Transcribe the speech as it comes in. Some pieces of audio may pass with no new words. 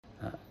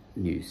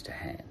news to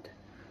hand,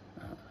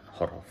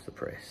 hot off the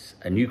press.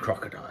 A new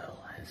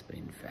crocodile has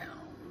been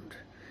found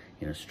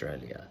in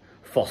Australia,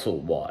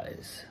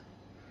 fossil-wise.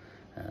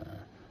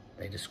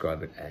 They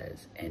describe it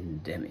as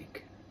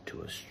endemic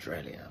to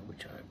Australia,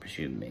 which I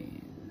presume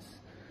means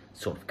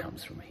sort of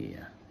comes from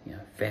here, you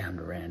know, found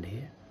around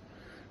here.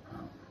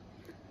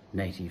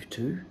 Native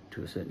to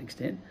a certain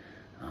extent.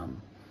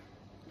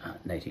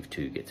 Native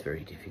to gets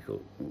very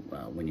difficult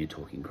when you're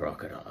talking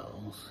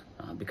crocodiles,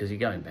 because you're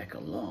going back a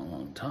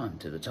long time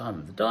to the time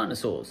of the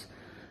dinosaurs.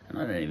 And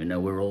I don't even know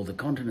where all the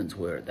continents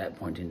were at that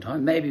point in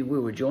time. Maybe we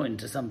were joined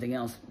to something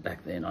else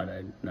back then. I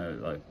don't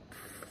know. I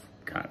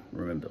can't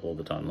remember all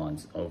the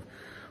timelines of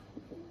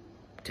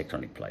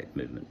tectonic plate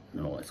movement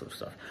and all that sort of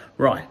stuff.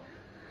 Right.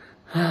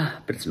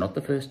 But it's not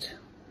the first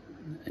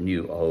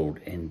new old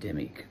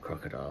endemic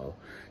crocodile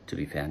to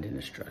be found in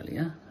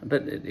Australia,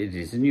 but it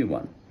is a new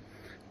one.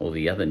 All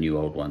the other new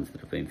old ones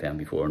that have been found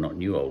before are not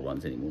new old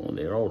ones anymore,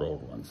 they're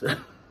old ones.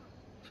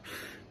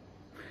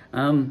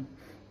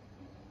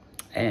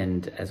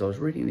 And as I was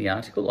reading the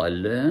article, I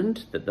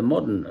learned that the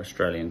modern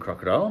Australian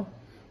crocodile,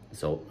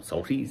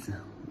 salties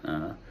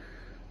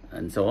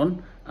and so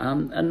on,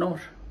 are not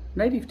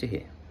native to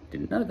here.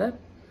 Didn't know that.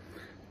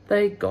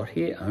 They got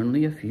here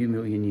only a few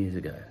million years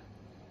ago.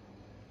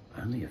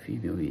 Only a few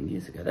million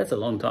years ago. That's a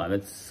long time.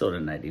 It's sort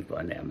of native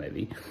by now,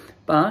 maybe.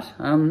 But,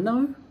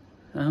 no.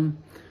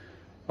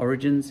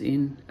 Origins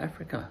in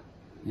Africa,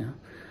 you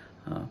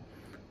know.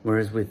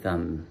 Whereas with,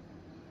 you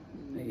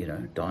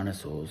know,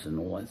 dinosaurs and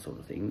all that sort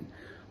of thing,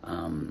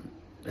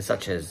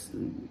 such as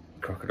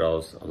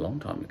crocodiles a long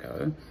time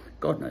ago,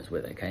 God knows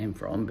where they came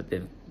from, but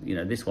they've, you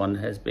know, this one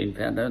has been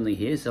found only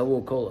here, so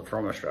we'll call it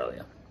from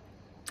Australia.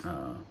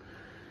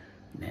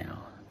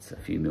 Now, it's a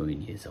few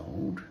million years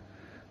old.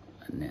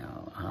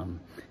 Now,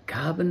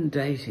 carbon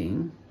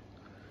dating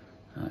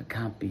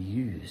can't be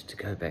used to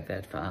go back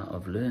that far.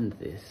 I've learned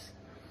this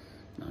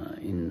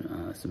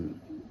in some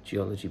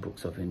geology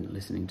books I've been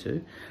listening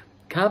to.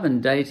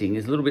 Carbon dating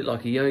is a little bit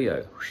like a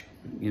yo-yo.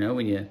 You know,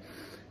 when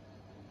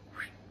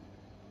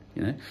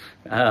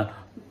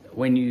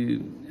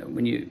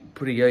you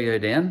put a yo-yo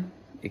down,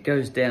 it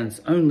goes down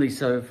only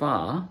so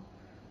far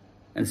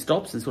and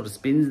stops and sort of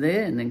spins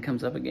there and then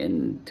comes up again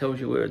and tells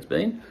you where it's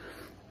been.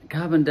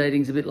 Carbon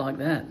dating's a bit like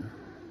that.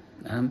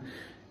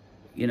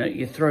 You know,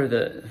 you throw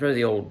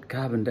the old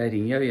carbon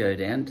dating yo-yo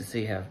down to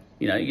see how,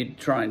 you know, you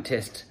try and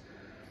test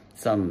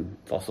some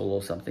fossil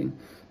or something.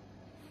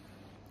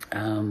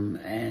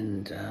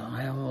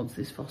 How old's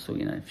this fossil?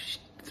 You know,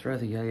 throw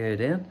the yo-yo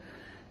down,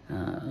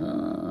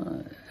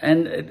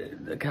 and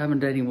the carbon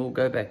dating will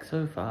go back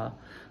so far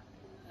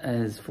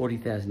as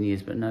 40,000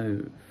 years, but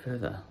no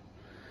further,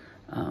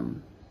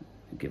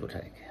 give or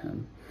take.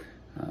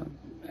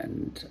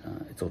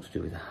 It's all to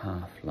do with the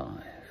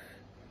half-life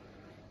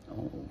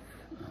of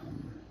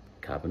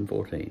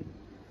carbon-14.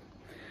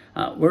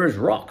 Whereas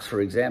rocks,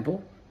 for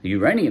example,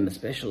 uranium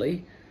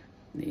especially,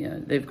 you know,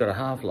 they've got a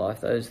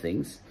half-life, those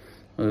things,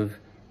 of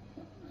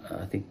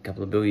I think a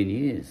couple of billion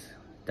years.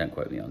 Don't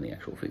quote me on the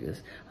actual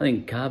figures. I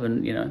think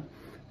carbon, you know,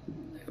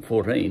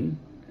 14,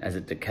 as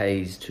it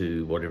decays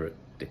to whatever it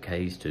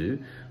decays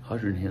to,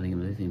 hydrogen,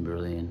 helium, lithium,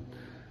 beryllium,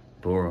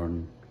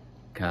 boron,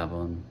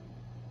 carbon,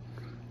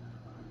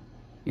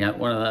 you know,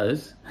 one of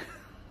those.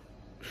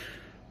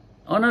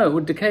 Oh no, it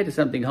would decay to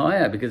something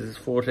higher because it's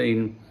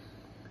 14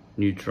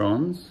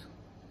 neutrons.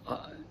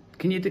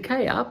 Can you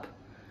decay up?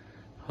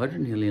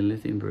 Hydrogen, helium,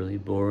 lithium,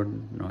 beryllium,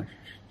 boron, nitrogen,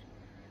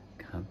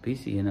 carbon,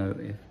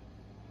 PCNO,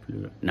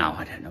 no,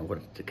 I don't know what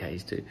it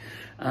decays to.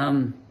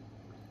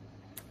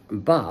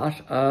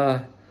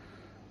 But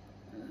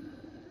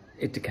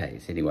it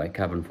decays anyway,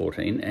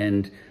 carbon-14,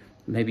 and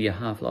maybe a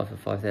half-life of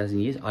 5,000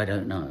 years, I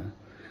don't know.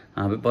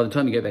 But by the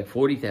time you go back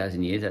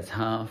 40,000 years, that's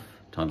half,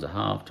 times a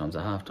half, times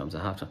a half, times a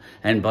half.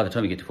 And by the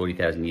time you get to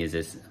 40,000 years,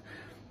 there's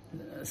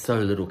so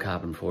little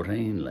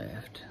carbon-14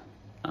 left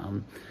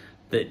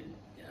that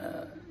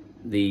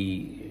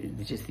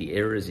just the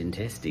errors in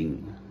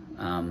testing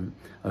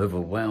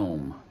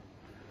overwhelm,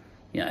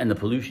 you know, and the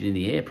pollution in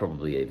the air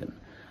probably even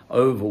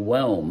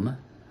overwhelm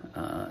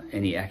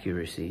any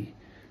accuracy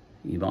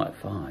you might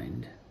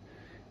find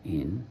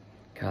in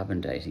carbon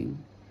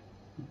dating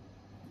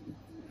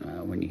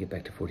when you get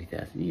back to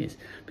 40,000 years.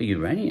 But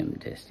uranium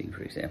testing,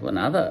 for example, and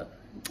other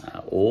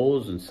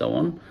ores and so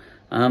on,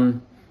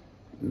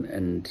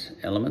 and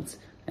elements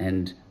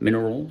and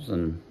minerals,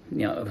 and,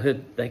 you know, I've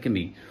heard they can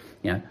be,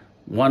 you know,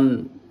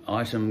 one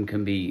item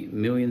can be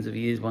millions of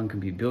years, one can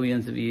be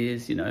billions of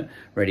years, you know,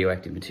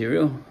 radioactive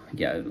material,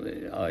 you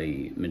know,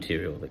 i.e.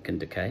 material that can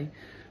decay,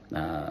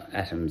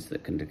 atoms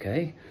that can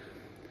decay,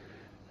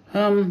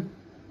 and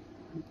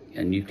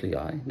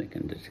nuclei that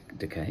can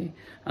decay.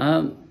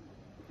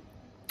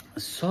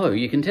 So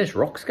you can test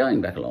rocks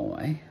going back a long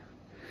way.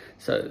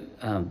 So,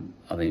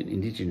 I mean,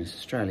 Indigenous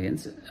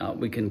Australians,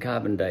 we can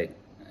carbon date,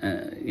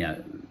 you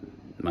know,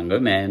 Mungo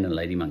Man and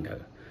Lady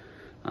Mungo.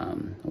 I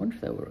wonder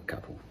if they were a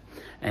couple.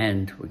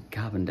 And we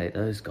carbon date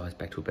those guys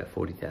back to about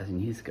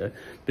 40,000 years ago.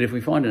 But if we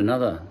find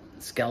another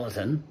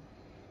skeleton,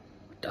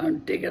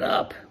 don't dig it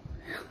up.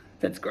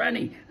 That's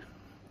Granny.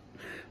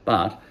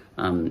 But,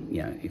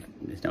 you know, if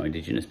there's no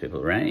Indigenous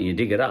people around and you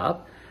dig it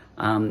up,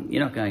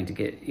 you're not going to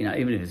get, you know,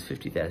 even if it's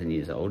 50,000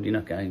 years old, you're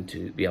not going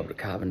to be able to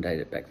carbon date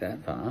it back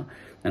that far.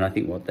 And I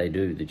think what they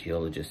do, the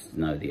geologists,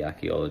 no, the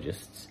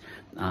archaeologists,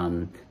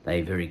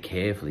 they very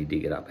carefully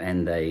dig it up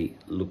and they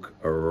look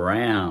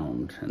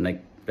around and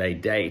they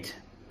date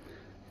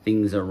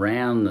things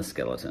around the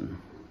skeleton,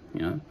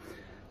 you know.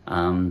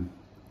 And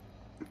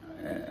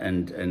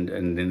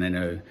then they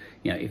know,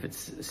 you know, if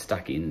it's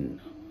stuck in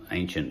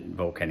ancient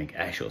volcanic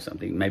ash or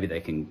something, maybe they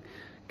can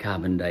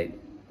carbon date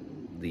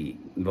the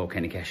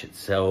volcanic ash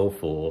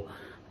itself, or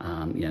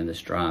you know, the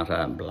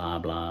strata, blah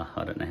blah.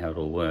 I don't know how it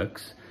all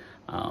works.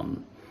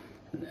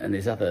 And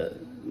there's other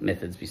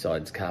methods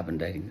besides carbon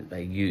dating that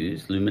they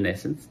use.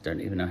 Luminescence,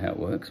 don't even know how it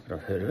works, but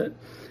I've heard of it.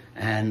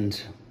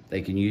 And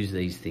they can use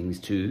these things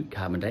to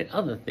carbon date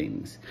other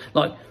things,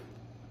 like,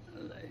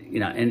 you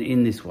know, and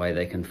in this way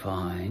they can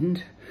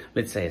find,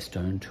 let's say, a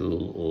stone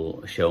tool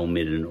or a shell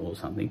midden or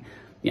something.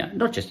 You know,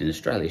 not just in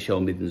Australia, shell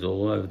middens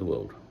all over the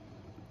world.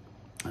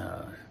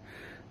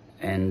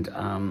 And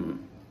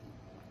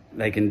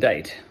they can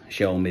date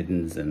shell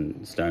middens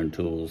and stone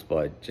tools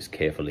by just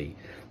carefully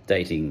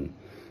dating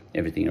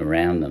everything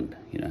around them,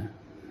 you know.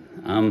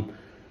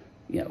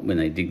 You know, when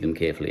they dig them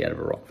carefully out of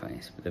a rock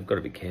face. But they've got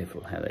to be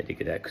careful how they dig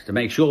it out, 'cause to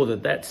make sure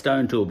that that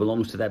stone tool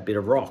belongs to that bit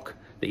of rock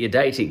that you're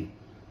dating.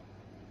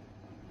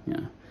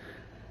 You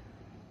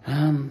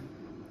know.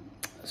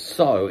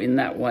 So in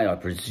that way, I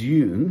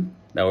presume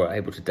they were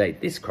able to date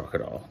this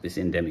crocodile, this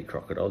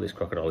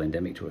crocodile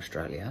endemic to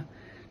Australia,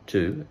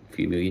 to a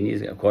few million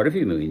years ago, quite a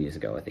few million years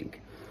ago, I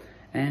think.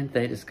 And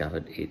they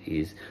discovered it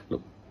is,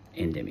 look,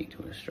 endemic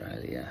to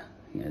Australia.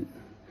 You know,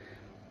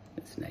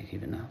 it's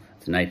native enough.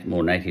 It's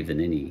more native than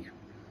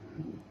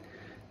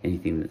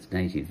anything that's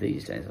native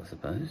these days, I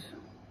suppose.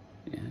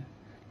 Yeah,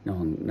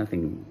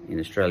 nothing in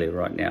Australia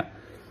right now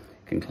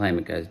can claim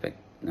it goes back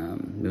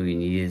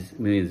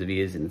millions of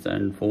years in its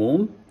own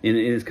form, in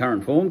its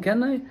current form. Can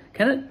they?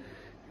 Can it?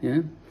 You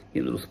know,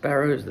 your little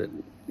sparrows that,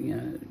 you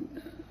know,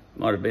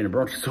 might have been a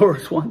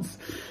brontosaurus once.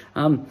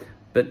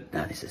 But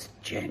no, this is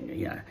genuine.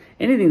 You know,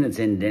 anything that's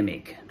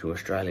endemic to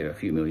Australia a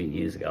few million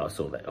years ago,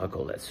 I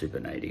call that super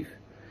native.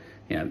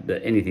 You know,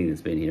 but anything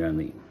that's been here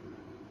only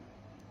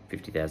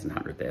 50,000,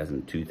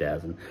 100,000,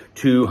 2,000,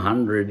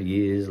 200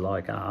 years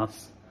like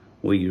us,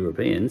 we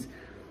Europeans,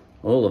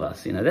 all of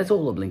us, you know, that's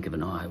all a blink of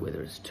an eye,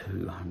 whether it's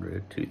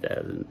 200,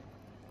 2,000,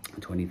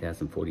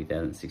 20,000,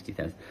 40,000,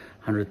 60,000,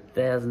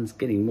 100,000, it's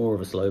getting more of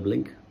a slow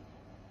blink.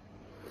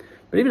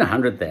 But even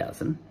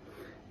 100,000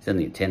 is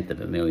only a tenth of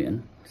a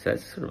million, so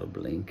it's sort of a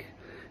blink.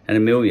 And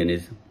a million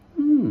is,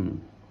 you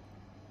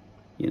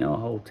know, a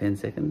whole 10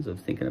 seconds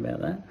of thinking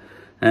about that.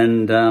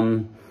 And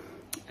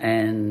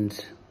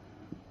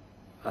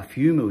a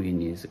few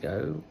million years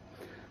ago,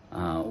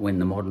 when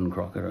the modern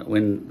crocodile,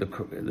 when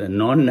the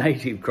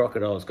non-native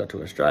crocodiles got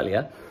to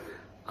Australia,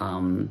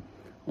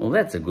 well,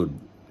 that's a good,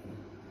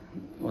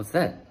 what's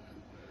that?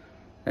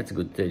 That's a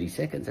good 30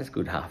 seconds. That's a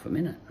good half a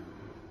minute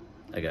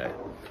ago.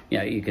 You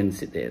know, you can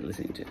sit there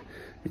listening to,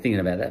 you're thinking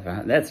about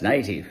that. That's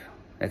native.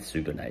 That's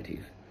super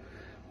native.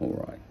 All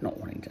right, not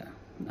wanting to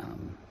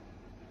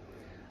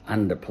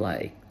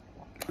underplay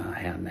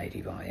how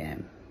native I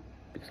am,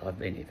 because I've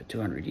been here for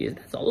 200 years.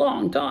 That's a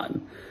long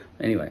time.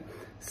 Anyway,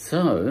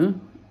 so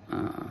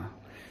what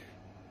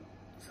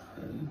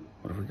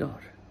have we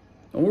got?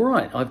 All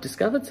right, I've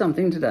discovered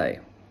something today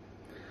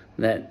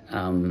that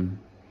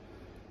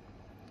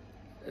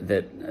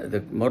that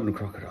the modern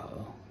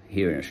crocodile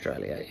here in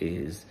Australia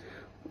is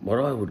what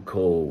I would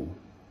call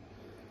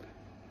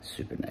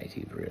super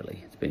native,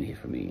 really. It's been here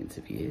for millions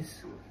of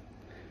years,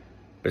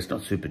 but it's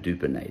not super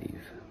duper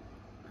native.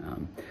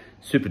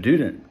 Super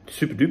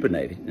duper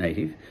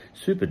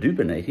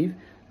native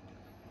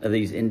are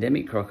these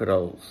endemic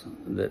crocodiles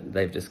that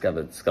they've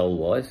discovered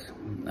skull-wise,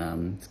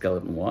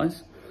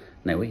 skeleton-wise.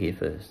 They were here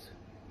first,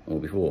 or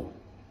before.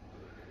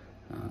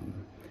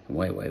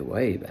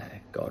 Way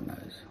back, God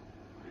knows.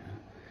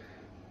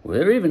 Were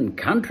there even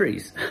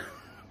countries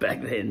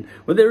back then?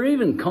 Were there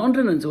even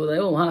continents? Were they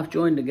all half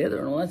joined together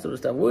and all that sort of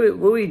stuff? Were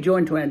we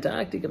joined to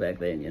Antarctica back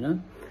then, you know?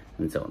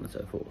 And so on and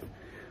so forth.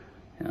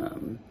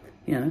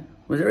 You know,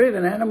 was there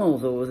even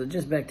animals, or was it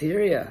just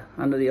bacteria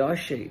under the ice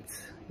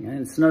sheets, you know,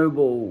 and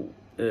snowball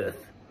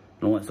Earth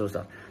and all that sort of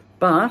stuff?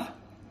 But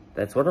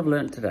that's what I've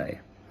learned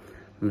today,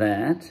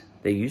 that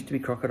there used to be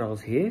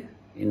crocodiles here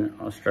in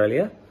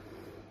Australia,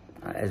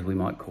 as we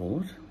might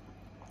call it.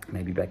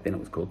 Maybe back then it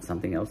was called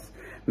something else.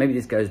 Maybe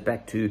this goes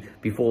back to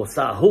before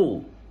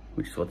Sahul,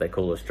 which is what they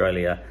call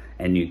Australia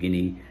and New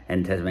Guinea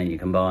and Tasmania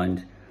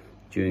combined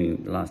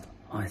during the last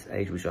ice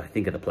age, which I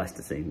think of the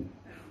Pleistocene.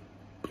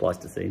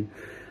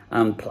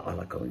 I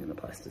like calling it the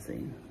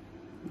Pleistocene.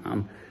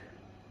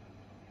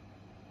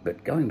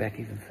 But going back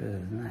even further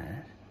than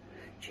that,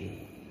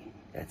 gee,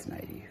 that's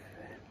native.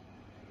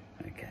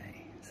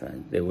 Okay, so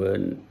there were,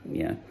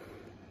 you know,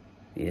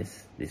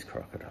 yes, this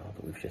crocodile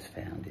that we've just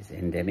found is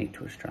endemic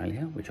to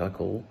Australia, which I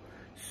call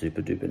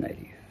super duper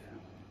native.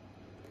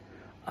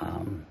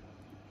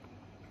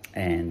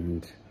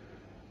 And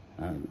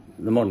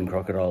the modern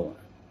crocodile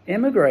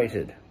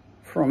emigrated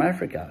from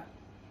Africa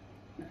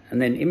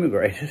and then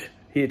immigrated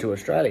here to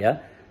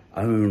Australia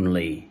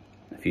only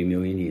a few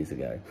million years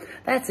ago.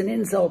 That's an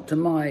insult to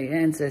my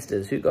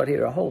ancestors who got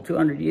here a whole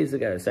 200 years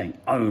ago, saying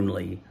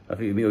only a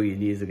few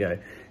million years ago.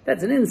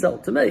 That's an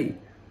insult to me.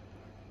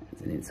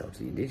 It's an insult to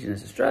the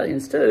Indigenous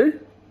Australians too.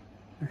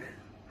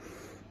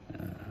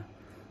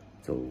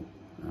 It's all,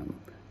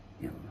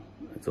 you know,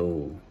 it's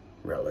all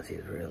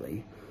relative,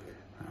 really.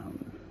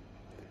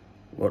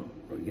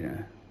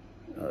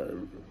 I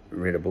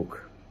read a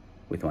book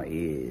with my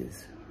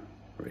ears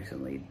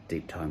recently,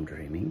 Deep Time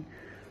Dreaming,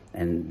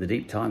 and the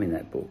deep time in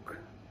that book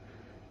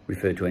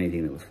referred to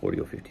anything that was 40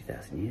 or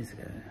 50,000 years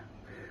ago.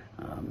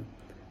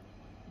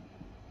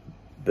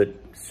 But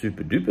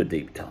super duper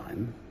deep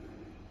time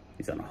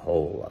is on a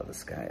whole other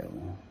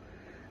scale.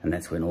 And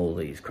that's when all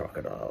these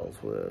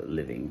crocodiles were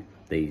living,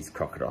 these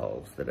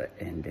crocodiles that are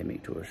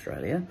endemic to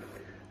Australia.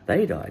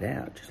 They died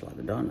out, just like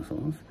the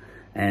dinosaurs,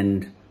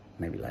 and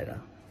maybe later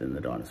than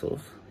the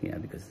dinosaurs, you know,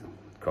 because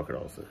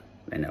crocodiles,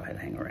 they know how to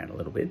hang around a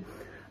little bit.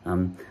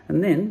 And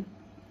then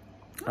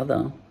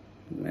other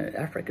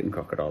African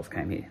crocodiles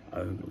came here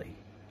only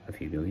a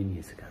few million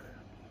years ago.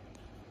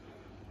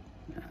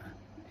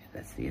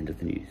 That's the end of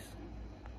the news.